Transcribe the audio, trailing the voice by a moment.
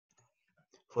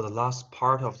For the last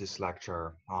part of this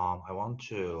lecture, I want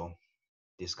to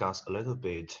discuss a little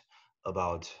bit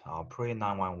about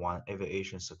pre-911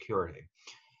 aviation security.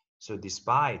 So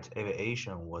despite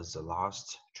aviation was the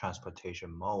last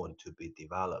transportation mode to be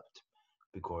developed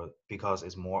because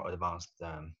it's more advanced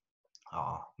than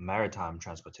maritime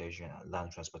transportation and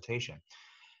land transportation,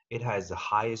 it has the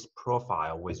highest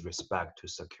profile with respect to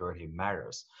security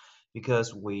measures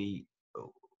because we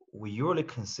usually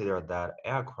consider that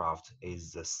aircraft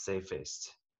is the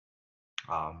safest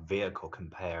vehicle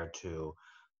compared to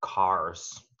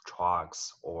cars,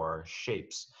 trucks, or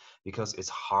ships because it's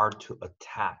hard to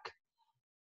attack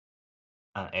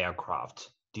an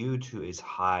aircraft due to its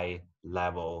high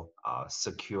level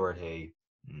security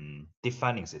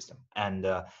defending system. And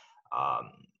um,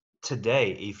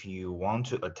 today, if you want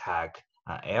to attack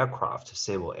an aircraft,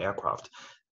 civil aircraft,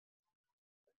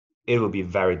 it will be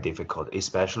very difficult,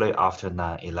 especially after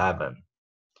 9/11.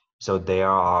 So there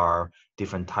are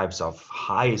different types of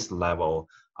highest level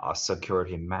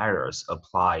security measures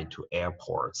applied to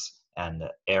airports and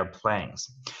airplanes.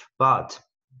 But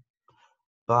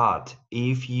but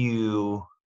if you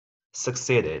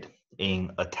succeeded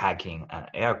in attacking an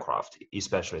aircraft,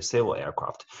 especially civil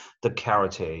aircraft, the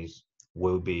casualties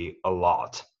will be a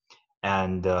lot,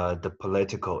 and the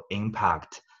political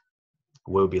impact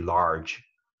will be large.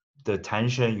 The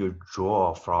attention you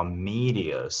draw from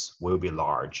medias will be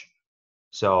large.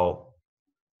 So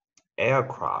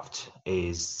aircraft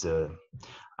is,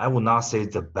 I would not say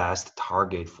the best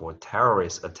target for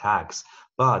terrorist attacks,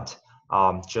 but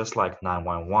just like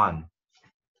 911,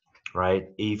 right?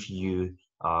 If you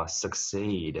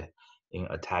succeed in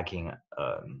attacking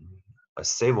a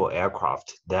civil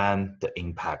aircraft, then the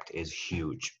impact is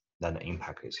huge. Then the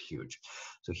impact is huge.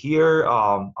 So here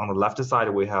on the left side,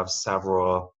 we have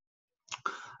several,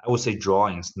 I would say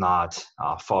drawings, not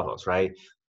photos, right?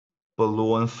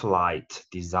 Balloon flight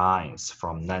designs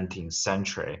from 19th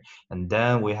century. And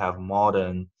then we have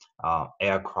modern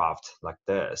aircraft like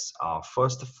this.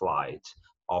 First flight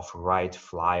of Wright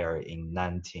Flyer in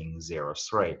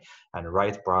 1903. And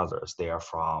Wright brothers, they are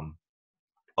from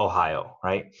Ohio,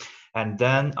 right? And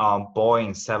then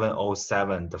Boeing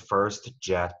 707, the first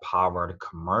jet-powered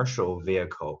commercial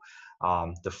vehicle.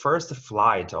 The first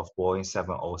flight of Boeing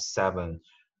 707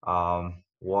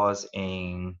 was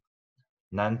in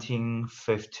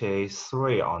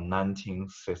 1953 or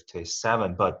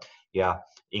 1957, but yeah,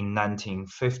 in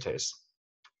 1950s.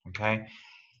 Okay,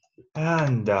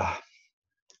 and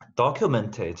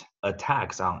documented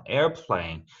attacks on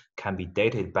airplane can be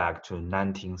dated back to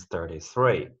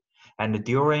 1933, and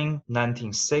during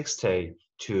 1960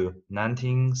 to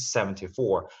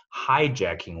 1974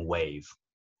 hijacking wave.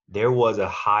 There was a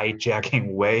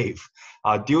hijacking wave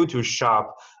due to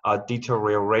sharp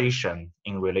deterioration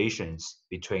in relations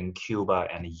between Cuba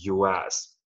and the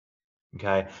US.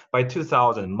 Okay, by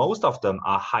 2000, most of them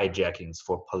are hijackings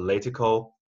for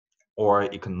political or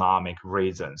economic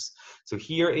reasons. So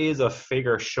here is a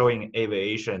figure showing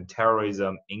aviation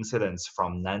terrorism incidents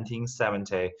from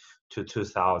 1970 to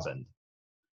 2000.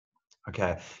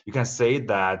 Okay, you can say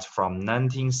that from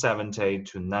 1970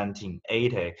 to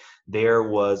 1980, there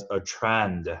was a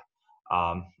trend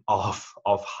of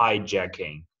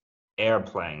hijacking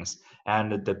airplanes,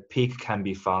 and the peak can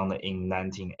be found in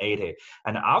 1980.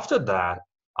 And after that,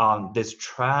 this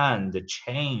trend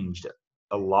changed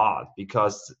a lot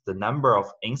because the number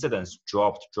of incidents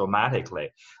dropped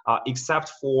dramatically,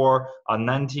 except for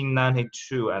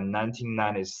 1992 and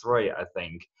 1993, I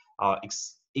think.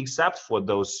 Except for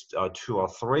those 2 or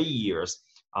 3 years,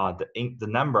 the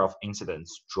number of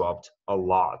incidents dropped a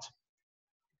lot.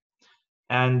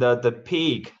 And the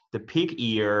peak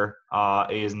year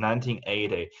is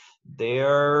 1980.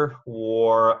 There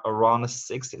were around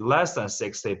 60, less than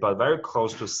 60, but very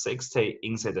close to 60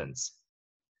 incidents.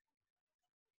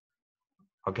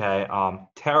 Okay,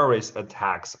 terrorist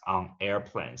attacks on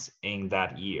airplanes in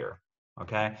that year.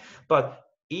 Okay, but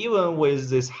even with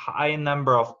this high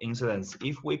number of incidents,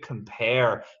 if we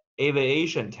compare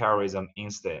aviation terrorism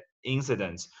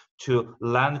incidents to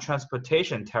land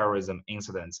transportation terrorism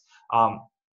incidents,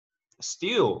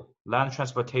 still land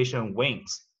transportation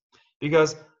wins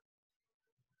because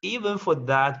even for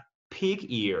that peak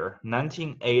year,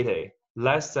 1980,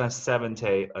 less than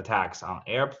 70 attacks on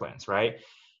airplanes, right?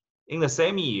 In the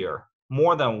same year,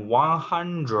 more than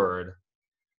 100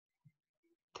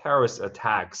 terrorist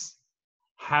attacks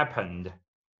happened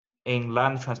in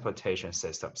land transportation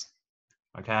systems.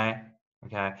 Okay,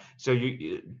 okay. So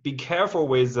you be careful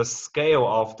with the scale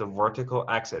of the vertical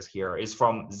axis here. It's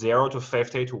from 0 to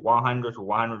 50 to 100 to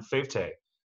 150.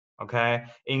 Okay,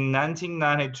 in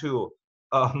 1992,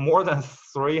 more than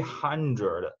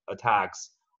 300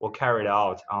 attacks were carried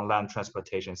out on land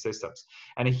transportation systems.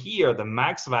 And here, the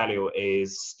max value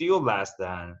is still less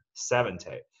than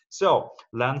 70. So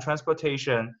land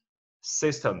transportation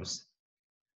systems,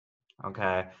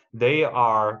 okay, they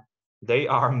are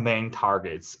main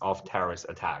targets of terrorist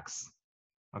attacks,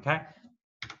 okay?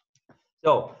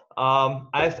 So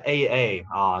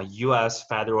FAA, U.S.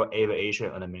 Federal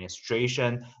Aviation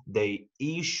Administration, they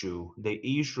issue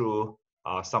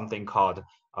something called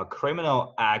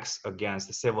criminal acts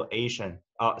against civil aviation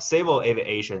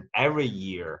every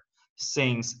year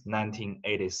since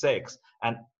 1986.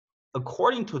 And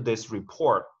according to this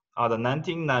report, the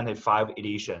 1995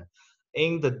 edition,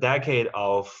 in the decade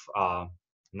of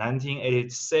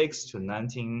 1986 to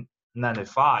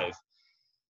 1995,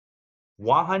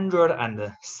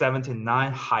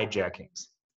 179 hijackings,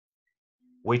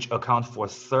 which account for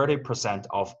 30%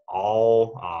 of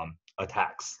all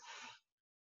attacks.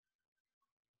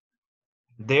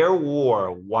 There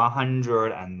were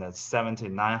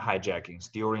 179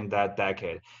 hijackings during that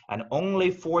decade, and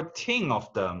only 14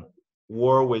 of them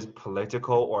were with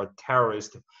political or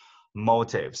terrorist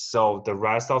motives. So the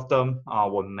rest of them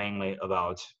were mainly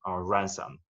about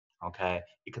ransom, okay,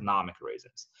 economic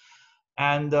reasons.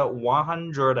 And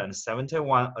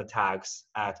 171 attacks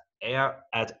at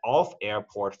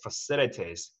off-airport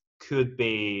facilities could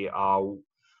be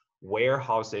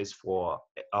warehouses for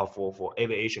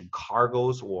aviation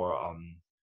cargoes or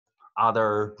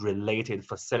other related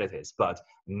facilities, but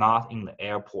not in the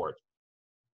airport.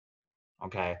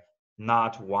 Okay,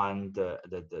 not when the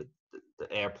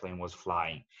airplane was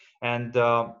flying. And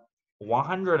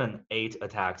 108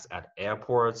 attacks at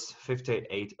airports,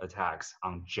 58 attacks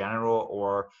on general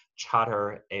or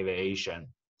charter aviation,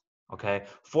 okay,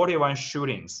 41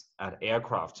 shootings at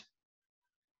aircraft,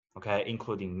 okay,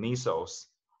 including missiles,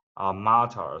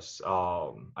 mortars.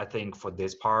 I think for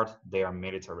this part, they are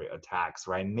military attacks,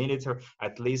 right?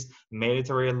 At least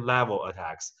military level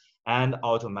attacks and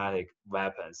automatic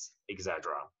weapons,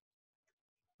 etc.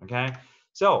 Okay,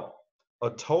 so a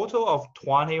total of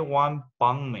 21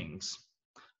 bombings,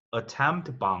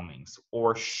 attempt bombings,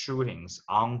 or shootings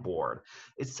on board.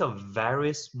 It's a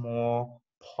very small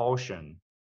portion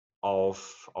of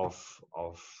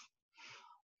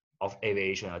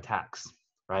aviation attacks,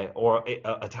 right? Or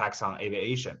attacks on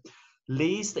aviation.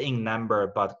 Least in number,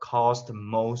 but caused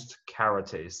most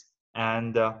casualties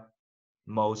and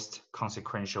most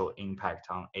consequential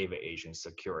impact on aviation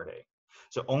security.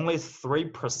 So only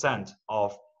 3%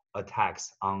 of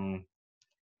attacks on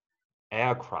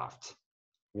aircraft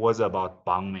was about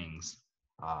bombings,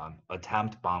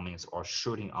 attempt bombings or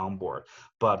shooting on board,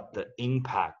 but the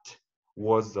impact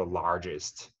was the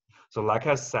largest. So like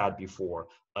I said before,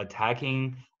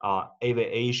 attacking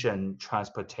aviation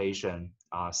transportation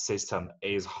system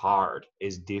is hard,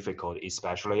 is difficult,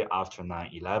 especially after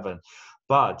 9/11.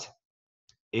 But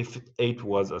if it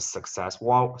was a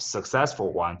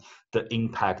successful one, the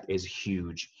impact is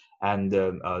huge, and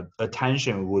the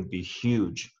attention would be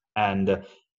huge, and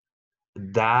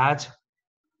that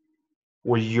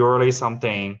was usually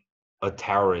something a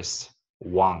terrorist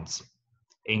wants: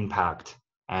 impact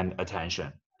and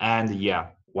attention. And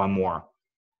yeah, one more: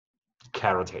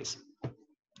 casualties.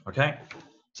 Okay,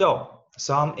 so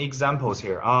some examples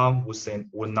here.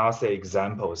 Would not say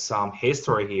examples, some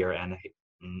history here and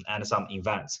some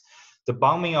events. The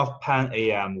bombing of Pan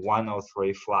AM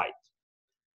 103 flight.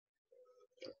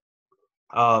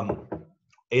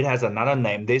 It has another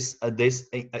name. This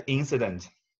incident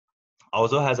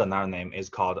also has another name. It's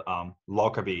called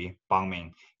Lockerbie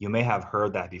bombing. You may have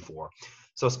heard that before.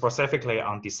 So specifically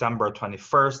on December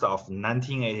 21st of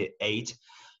 1988,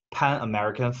 Pan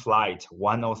American Flight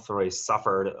 103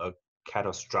 suffered a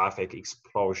catastrophic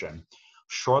explosion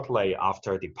shortly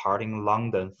after departing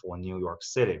London for New York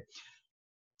City.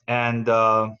 And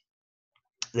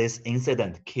this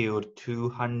incident killed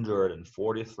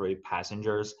 243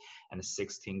 passengers and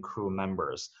 16 crew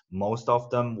members. Most of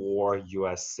them were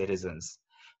US citizens.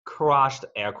 Crashed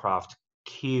aircraft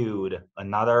killed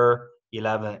another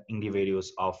 11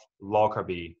 individuals of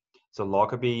Lockerbie. So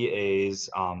Lockerbie is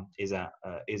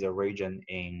a region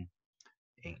in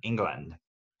England,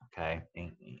 okay,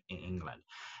 in England.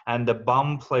 And the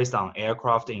bomb placed on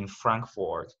aircraft in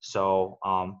Frankfurt. So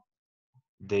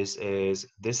this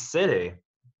city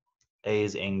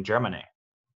is in Germany,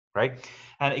 right?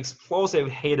 And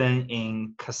explosive hidden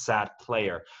in cassette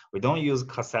player. We don't use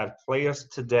cassette players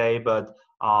today, but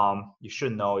you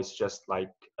should know it's just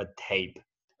like a tape.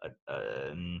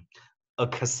 A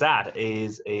cassette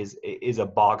is a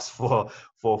box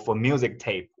for music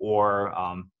tape or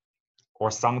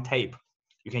song tape.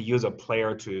 You can use a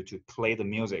player to play the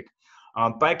music.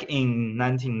 Back in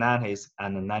 1990s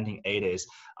and the 1980s,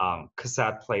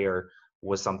 cassette player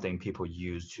was something people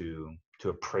used to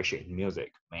appreciate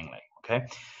music mainly. Okay,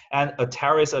 and a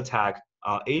terrorist attack.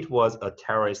 It was a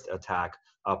terrorist attack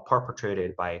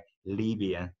perpetrated by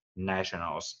Libyan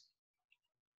nationals.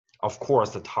 Of course,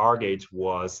 the target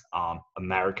was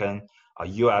American,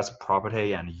 U.S.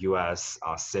 property and U.S.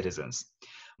 Citizens.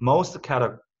 Most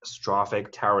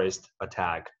catastrophic terrorist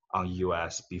attack on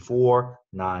U.S. before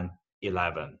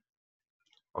 9/11.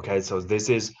 Okay, so this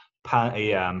is Pan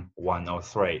Am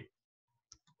 103.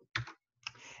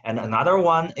 And another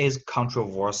one is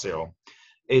controversial.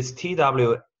 It's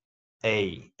TWA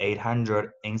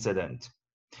 800 incident.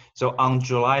 So on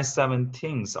July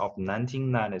 17th of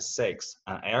 1996,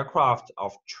 an aircraft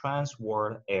of Trans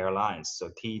World Airlines, so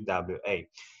TWA,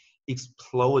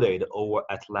 exploded over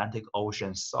Atlantic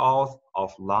Ocean south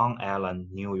of Long Island,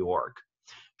 New York.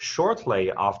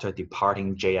 Shortly after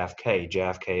departing JFK,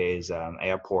 JFK is an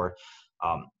airport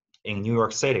in New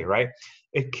York City, right?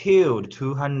 It killed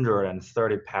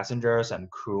 230 passengers and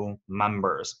crew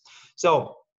members.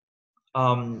 So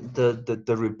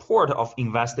the report of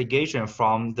investigation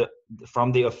from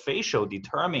the official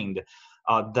determined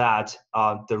that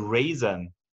the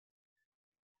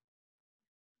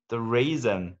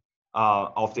reason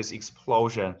of this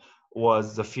explosion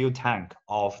was the fuel tank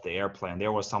of the airplane.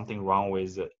 There was something wrong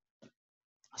with the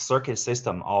circuit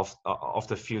system of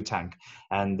the fuel tank,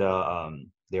 and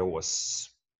there was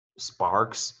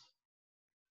sparks.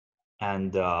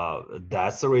 And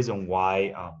that's the reason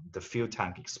why the fuel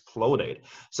tank exploded.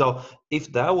 So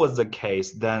if that was the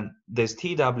case, then this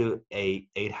TWA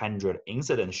 800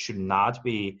 incident should not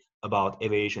be about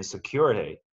aviation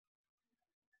security.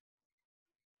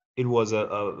 It was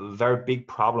a very big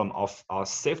problem of a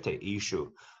safety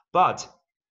issue, but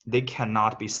they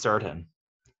cannot be certain.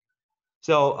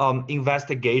 So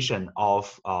investigation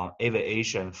of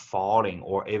aviation falling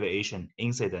or aviation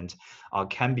incident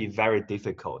can be very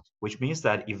difficult, which means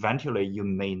that eventually you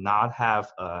may not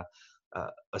have a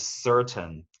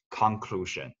certain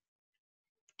conclusion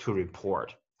to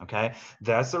report. Okay,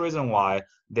 that's the reason why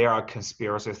there are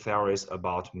conspiracy theories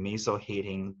about missile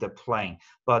hitting the plane.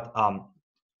 But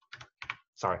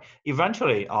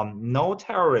eventually, no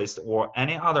terrorist or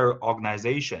any other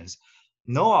organizations,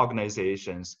 no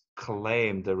organizations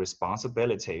claim the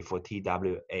responsibility for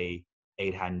TWA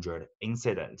 800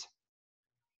 incident.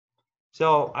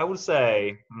 So I would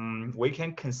say we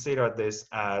can consider this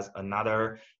as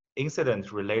another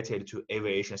incident related to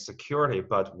aviation security,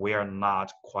 but we are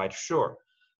not quite sure,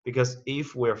 because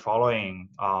if we're following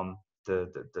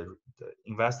the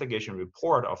investigation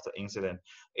report of the incident,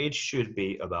 it should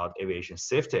be about aviation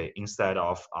safety instead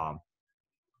of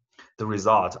the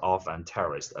result of a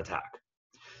terrorist attack.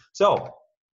 So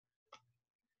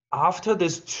after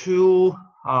these two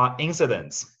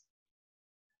incidents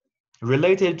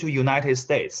related to United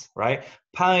States, right?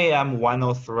 Pan Am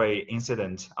 103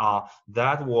 incident,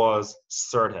 that was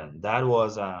certain. That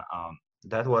was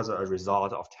a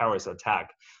result of terrorist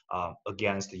attack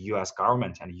against the U.S.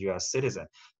 government and U.S. citizen.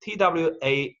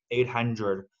 TWA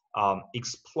 800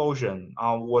 explosion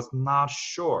was not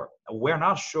sure. We're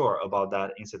not sure about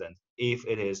that incident, if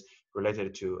it is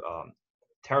related to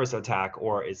terrorist attack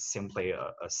or it's simply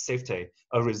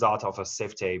a result of a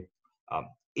safety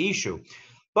issue.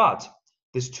 But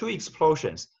these two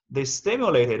explosions, they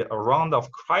stimulated a round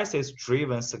of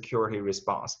crisis-driven security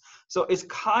response. So it's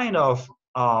kind of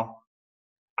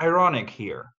ironic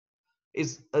here.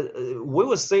 We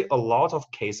will see a lot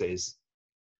of cases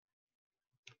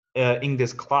in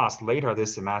this class later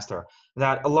this semester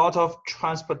that a lot of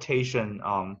transportation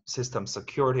system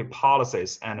security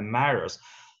policies and measures,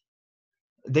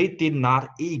 they did not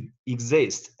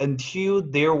exist until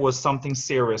there was something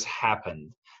serious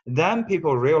happened. Then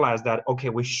people realized that, okay,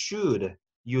 we should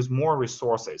use more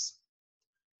resources,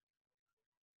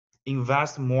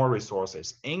 invest more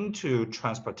resources into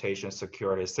transportation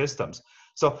security systems.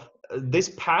 So this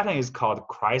pattern is called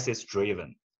crisis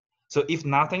driven. So if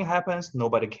nothing happens,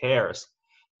 nobody cares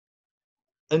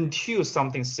until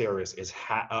something serious is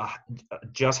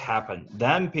just happened.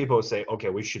 Then people say,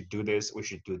 okay, we should do this, we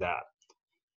should do that.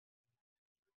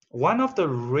 One of the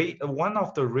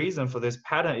reasons for this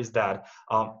pattern is that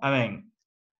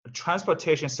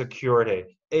transportation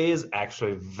security is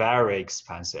actually very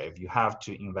expensive. You have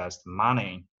to invest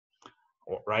money,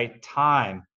 right?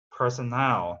 Time,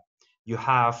 personnel. You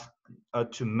have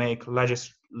to make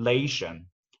legislation,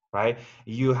 right?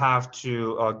 You have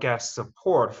to get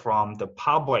support from the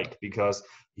public, because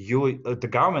the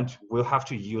government will have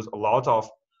to use a lot of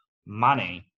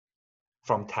money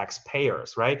from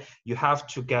taxpayers, right? You have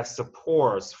to get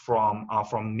supports from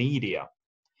media.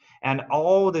 And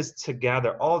all this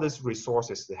together, all these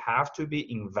resources, they have to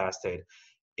be invested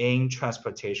in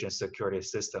transportation security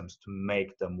systems to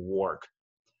make them work.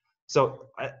 So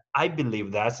I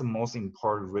believe that's the most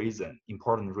important reason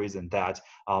that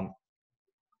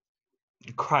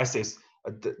crisis,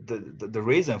 the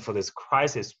reason for this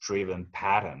crisis-driven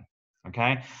pattern.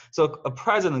 Okay, so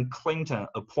President Clinton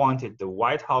appointed the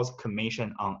White House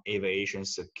Commission on Aviation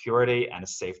Security and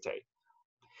Safety.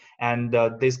 And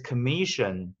this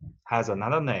commission has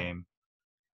another name,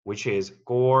 which is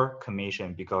Gore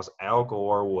Commission, because Al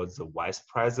Gore was the vice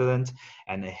president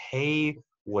and he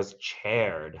was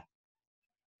chaired.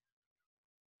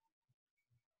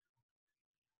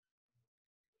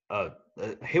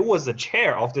 He was the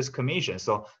chair of this commission.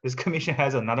 So this commission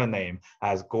has another name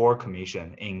as Gore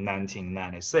Commission in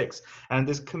 1996. And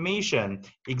this commission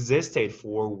existed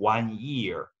for 1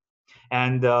 year.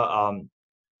 And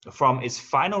from its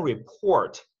final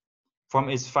report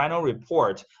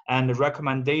and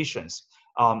recommendations,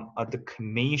 the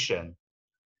commission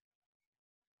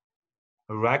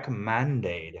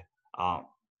recommended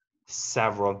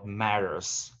several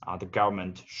measures the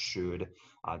government should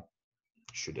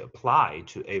apply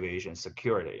to aviation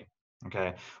security.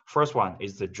 Okay, first one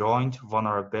is the joint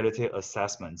vulnerability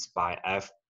assessments by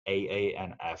FAA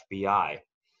and FBI.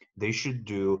 They should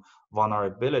do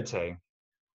vulnerability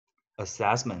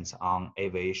assessments on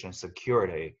aviation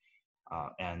security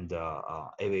and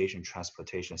aviation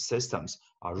transportation systems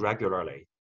regularly.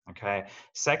 Okay.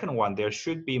 Second one, there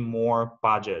should be more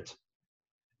budget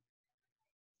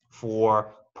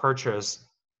for purchase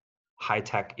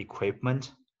high-tech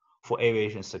equipment for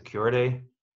aviation security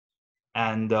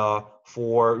and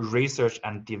for research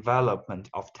and development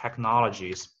of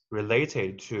technologies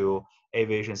related to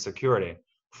aviation security.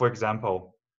 For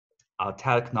example,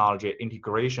 technology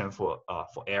integration for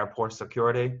airport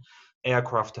security,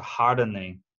 aircraft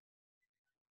hardening,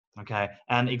 okay,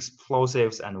 and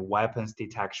explosives and weapons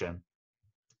detection.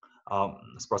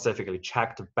 Specifically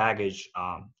checked baggage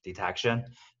detection,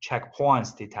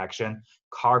 checkpoints detection,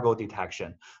 cargo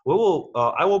detection.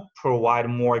 I will provide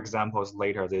more examples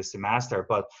later this semester,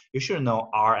 but you should know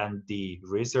R&D,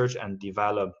 research and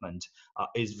development,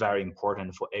 is very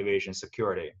important for aviation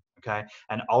security. Okay,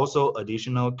 and also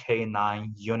additional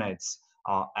K9 units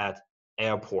at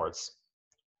airports,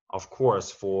 of course,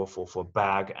 for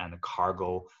bag and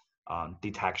cargo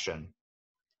detection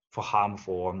for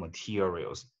harmful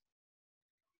materials,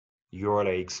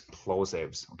 usually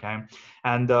explosives. Okay,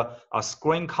 and a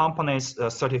screen company's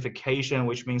certification,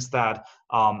 which means that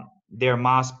there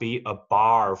must be a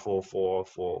bar for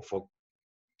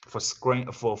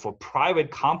private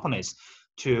companies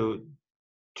to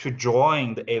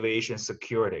join the aviation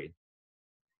security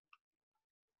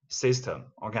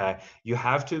system. Okay, you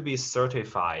have to be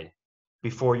certified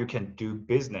before you can do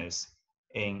business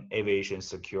in aviation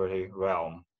security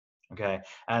realm. Okay,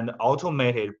 and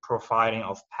automated profiling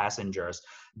of passengers.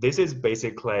 This is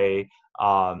basically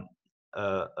a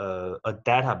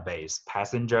database,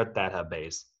 passenger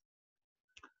database,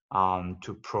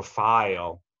 to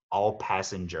profile all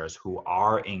passengers who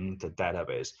are in the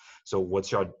database. So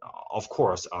what's your, of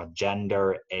course,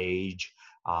 gender, age,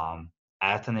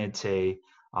 ethnicity,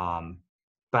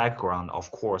 background, of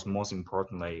course, most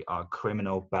importantly,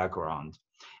 criminal background.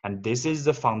 And this is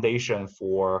the foundation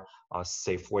for,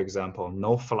 say, for example,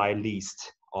 no-fly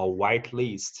list or white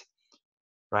list,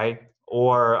 right?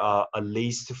 Or a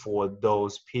list for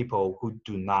those people who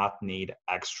do not need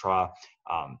extra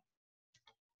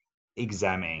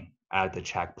examining at the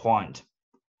checkpoint.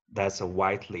 That's a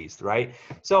white list, right?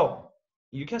 So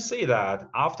you can see that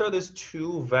after these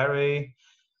two very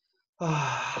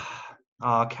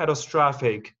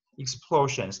catastrophic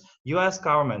explosions, U.S.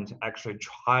 government actually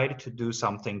tried to do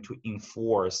something to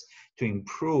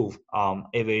improve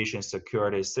aviation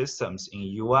security systems in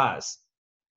U.S.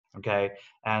 Okay,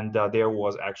 and there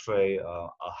was actually a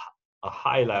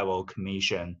high-level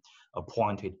commission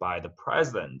appointed by the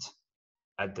president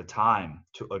at the time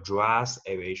to address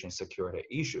aviation security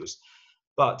issues.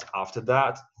 But after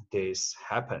that, this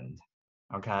happened.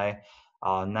 Okay,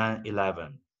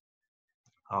 9/11.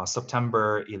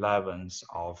 September 11th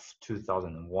of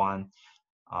 2001,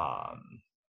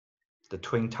 the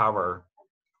Twin Tower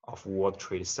of World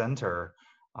Trade Center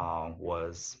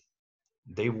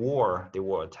they were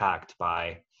attacked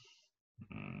by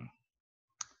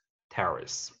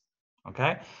terrorists.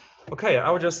 Okay, I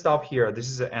will just stop here. This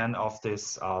is the end of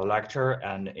this lecture,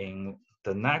 and in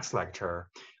the next lecture,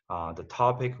 the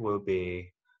topic will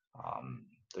be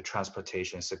the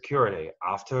transportation security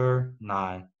after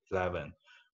 9/11.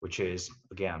 which is,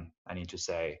 again, I need to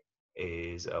say,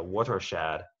 is a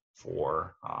watershed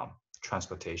for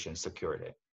transportation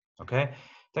security. Okay,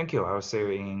 thank you. I will see you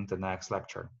in the next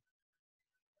lecture.